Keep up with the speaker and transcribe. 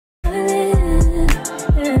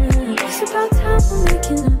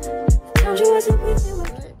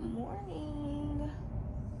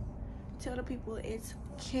Tell the people it's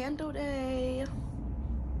candle day.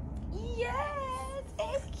 Yes,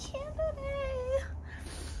 it's candle day.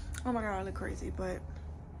 Oh my god, I look crazy, but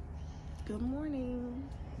good morning.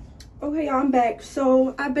 Okay, y'all, I'm back.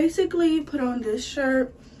 So I basically put on this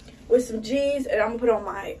shirt with some jeans, and I'm gonna put on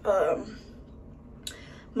my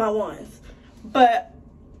my ones, but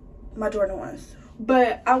my Jordan ones.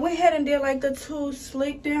 But I went ahead and did like the 2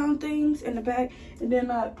 slick down things in the back, and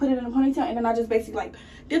then I put it in a ponytail, and then I just basically like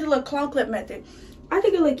did the little claw clip method. I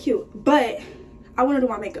think it looked cute, but I want to do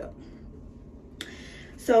my makeup.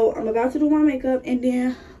 So I'm about to do my makeup, and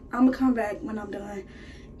then I'm gonna come back when I'm done.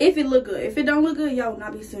 If it look good. If it don't look good, y'all will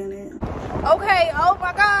not be seeing it. Okay, oh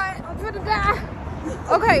my god, I'm gonna die.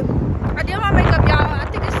 Okay, I did my makeup, y'all. I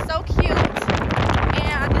think it's so cute.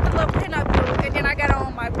 And I did the little pin-up look, and then I got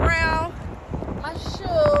on my brown, my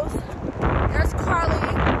shoes. There's Carly.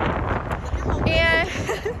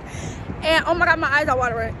 And oh my god, my eyes are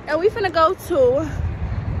watering. And we finna go to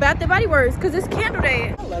Bath & Body Works because it's candle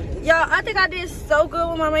day. I love this. Y'all, I think I did so good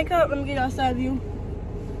with my makeup. Let me get y'all a side view.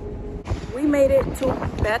 We made it to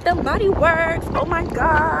Bath & Body Works. Oh my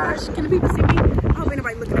gosh. Can the people see me? I hope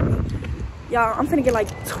anybody looking at me. Y'all, I'm finna get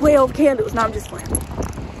like 12 candles. No, I'm just playing.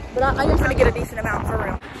 But I am finna get a decent amount for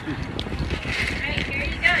real. Alright, here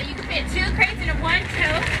you go. You can fit 2 crates into 1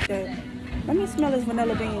 tote. Okay. Let me smell this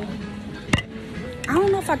vanilla bean. I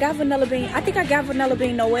don't know if I got vanilla bean. I think I got vanilla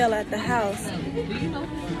bean Noel at the house.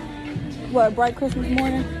 What, bright Christmas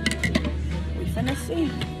morning? We finna see.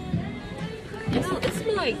 It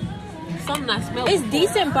smells like something I smell. It's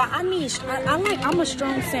decent, but I need, I'm a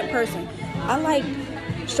strong scent person. I like,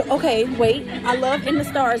 okay, wait. I love In the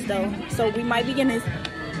Stars though. So we might be getting this.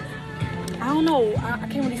 I don't know. I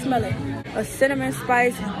can't really smell it. A cinnamon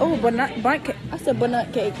spice. Oh, bundt cake. I said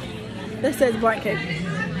bundt cake. That says bundt cake.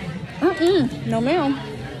 No ma'am.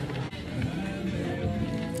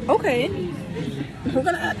 Okay. We're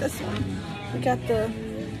gonna add this one. We got the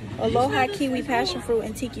Aloha Kiwi Passion Fruit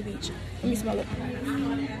and Tiki Beach. Let me smell it.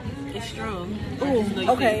 It's strong. Ooh,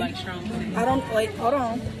 okay. Like strong. I don't, wait, hold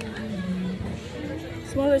on.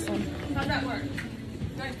 Smell this one. How's that work?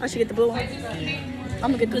 I should get the blue one. I'm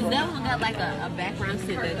gonna get the blue Because that one. one got like a background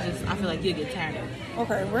scent that just, I feel like you'll get tired of.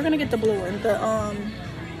 Okay, we're gonna get the blue one. The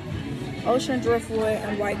Ocean Driftwood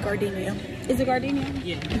and White Gardenia. Is it Gardenia?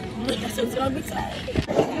 Yeah. That's what's gonna be tight. Here we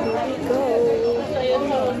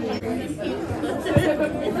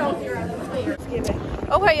go.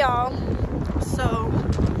 Okay, y'all. So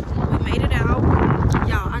we made it out.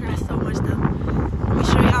 Y'all, I got so much stuff. Let me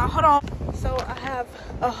show y'all. Hold on. So I have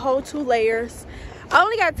a whole 2 layers. I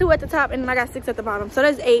only got 2 at the top, and then I got 6 at the bottom. So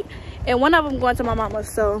that's 8, and one of them going to my mama's.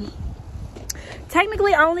 So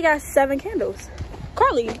technically, I only got 7 candles.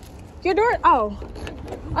 Carly, your door. Oh,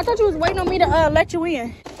 I thought you was waiting on me to let you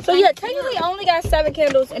in. So yeah, technically, I only got 7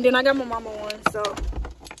 candles, and then I got my mama one. So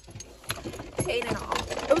 8 in all.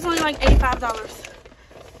 It was only like $85.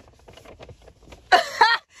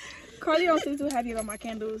 Carly don't seem too happy about my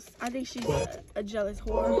candles. I think she's a jealous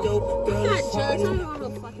whore. I'm not jealous. I don't want no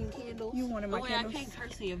fucking candles. You wanted my candles. I can't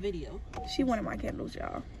curse in your video. She wanted my candles,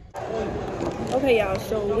 y'all. Okay, y'all.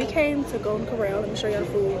 So we came to Golden Corral. Let me show y'all the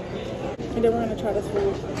food. And then we're gonna try this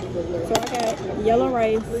food. So I got yellow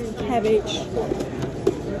rice, cabbage,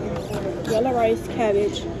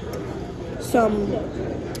 some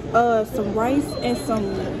rice and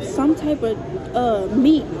some type of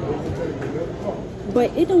meat.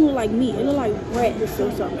 But it don't look like meat. It look like breast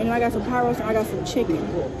or something. And I got some pyros and I got some chicken.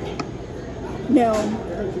 Now,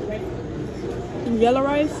 yellow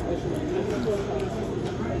rice.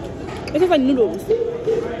 It tastes like noodles.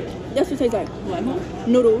 That's what it tastes like. What?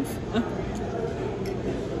 Noodles.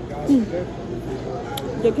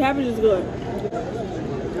 The cabbage is good.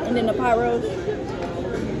 And then the pyros.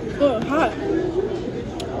 Oh, hot.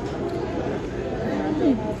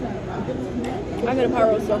 I got a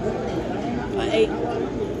pyro so.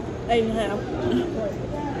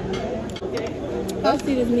 8.5. Let's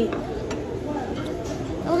see this meat.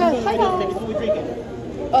 Okay, hi.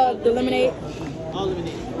 The lemonade. All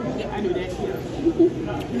lemonade. Yeah, I knew that.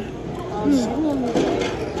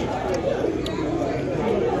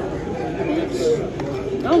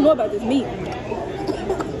 I don't know about this meat.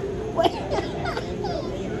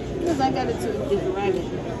 Because I got it too. It's arriving.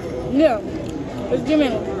 Yeah, it's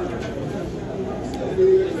giving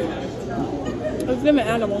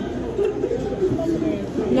animal,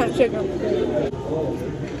 not chicken.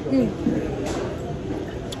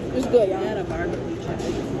 It's good, y'all.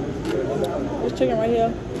 There's chicken right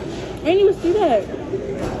here. I didn't even see that.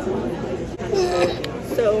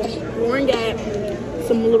 So Lauren got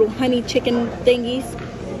some little honey chicken thingies,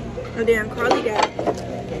 and then Carly got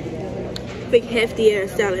big hefty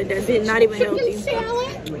ass salad that's not even healthy.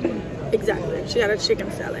 Salad? Exactly. She got a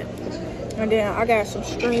chicken salad. And then I got some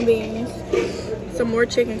string beans, some more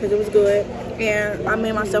chicken because it was good. And I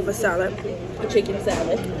made myself a salad, a chicken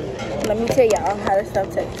salad. Let me tell y'all how this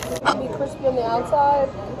stuff tastes. It'll be crispy on the outside.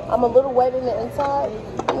 I'm a little wet in the inside.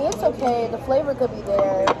 I mean, it's okay. The flavor could be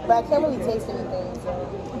there, but I can't really taste anything. So.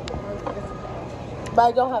 But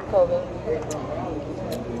I don't have COVID.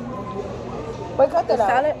 Wait, cut that out.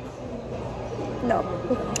 Salad? No.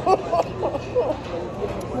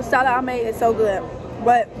 The salad I made is so good,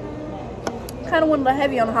 but kind of went a little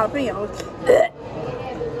heavy on the jalapenos.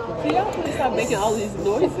 Can y'all please stop making all these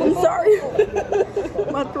noises? I'm sorry.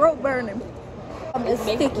 My throat burning. It's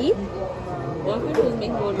sticky. One people was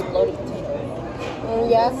making one with loaded potato.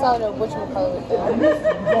 Yeah, I saw the whatchamacallit.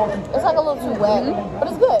 It's like a little too wet, but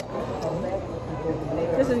it's good.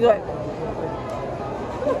 This is good.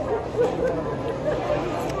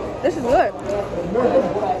 This is good.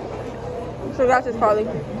 So that's just Carly.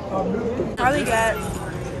 Carly got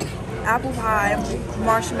apple pie,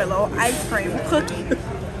 marshmallow, ice cream, cookie,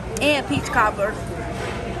 and peach cobbler.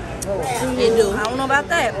 I don't know about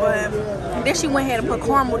that, but then she went ahead and put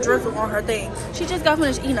caramel drizzle on her thing. She just got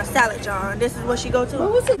finished eating a salad, y'all. This is what she go to.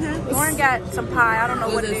 What was it? Lauren got some pie. I don't know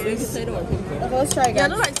what it is. Sweet potato or pumpkin? Let's try it, Yeah, it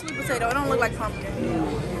guys. looks like sweet potato. It don't look like pumpkin.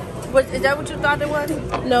 Is that what you thought it was?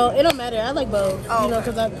 No, it don't matter. I like both. Oh, you know,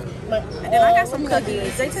 okay. because And then I got some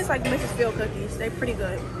cookies. They taste like Mrs. Field cookies. They pretty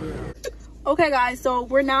good. Okay, guys. So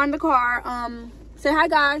we're now in the car. Say hi,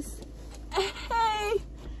 guys. Hey.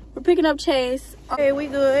 We're picking up Chase. Okay, we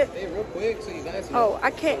good. Hey, real quick, so you guys. Oh,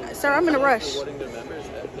 I can't. Sir, I'm in a rush.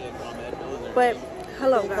 But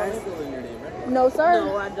hello, guys. No, sir.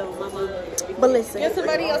 No, I don't. My mom. But listen. Get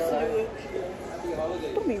somebody else to do it.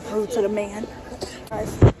 Don't be rude to the man.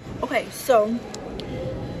 Guys. Okay, so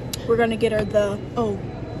we're gonna get her the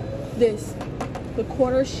the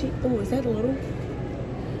quarter sheet. Oh, is that a little?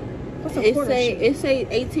 What's a quarter sheet? It say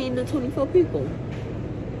 18 to 24 people.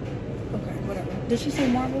 Okay, whatever. Did she say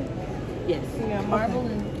marble? Yes. Yeah, marble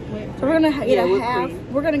and whipped. So we're gonna get a half.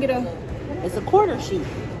 cream. We're gonna get a It's a quarter sheet.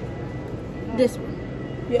 this one.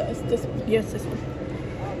 Yeah, it's this one. Yes, this one.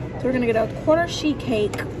 So we're gonna get a quarter sheet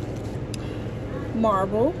cake.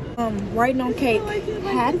 Marble. Writing on cake.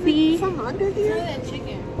 Happy.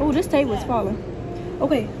 Oh, this table's falling.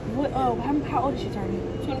 Okay. What? How old is she turning?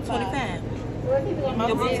 25. Your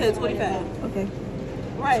mom said 25. Okay.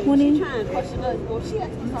 Right. 20. She trying to question us. Well, she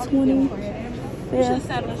asked us 20. Yeah. She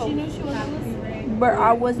said she knew she was listening. But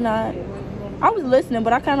I was not. I was listening,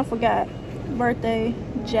 but I kind of forgot. Birthday,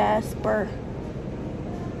 Jasper.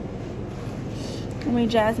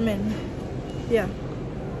 Jasmine. Yeah.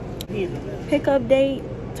 Pickup date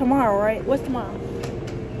tomorrow, right? What's tomorrow?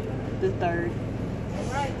 The 3rd.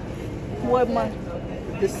 What month?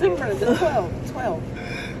 December the 12th.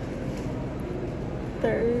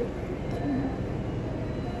 3rd.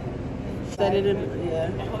 Said it in, yeah.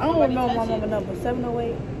 I don't even know my mama number.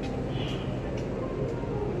 708.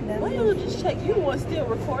 Why don't you just check? You were still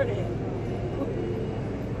recording.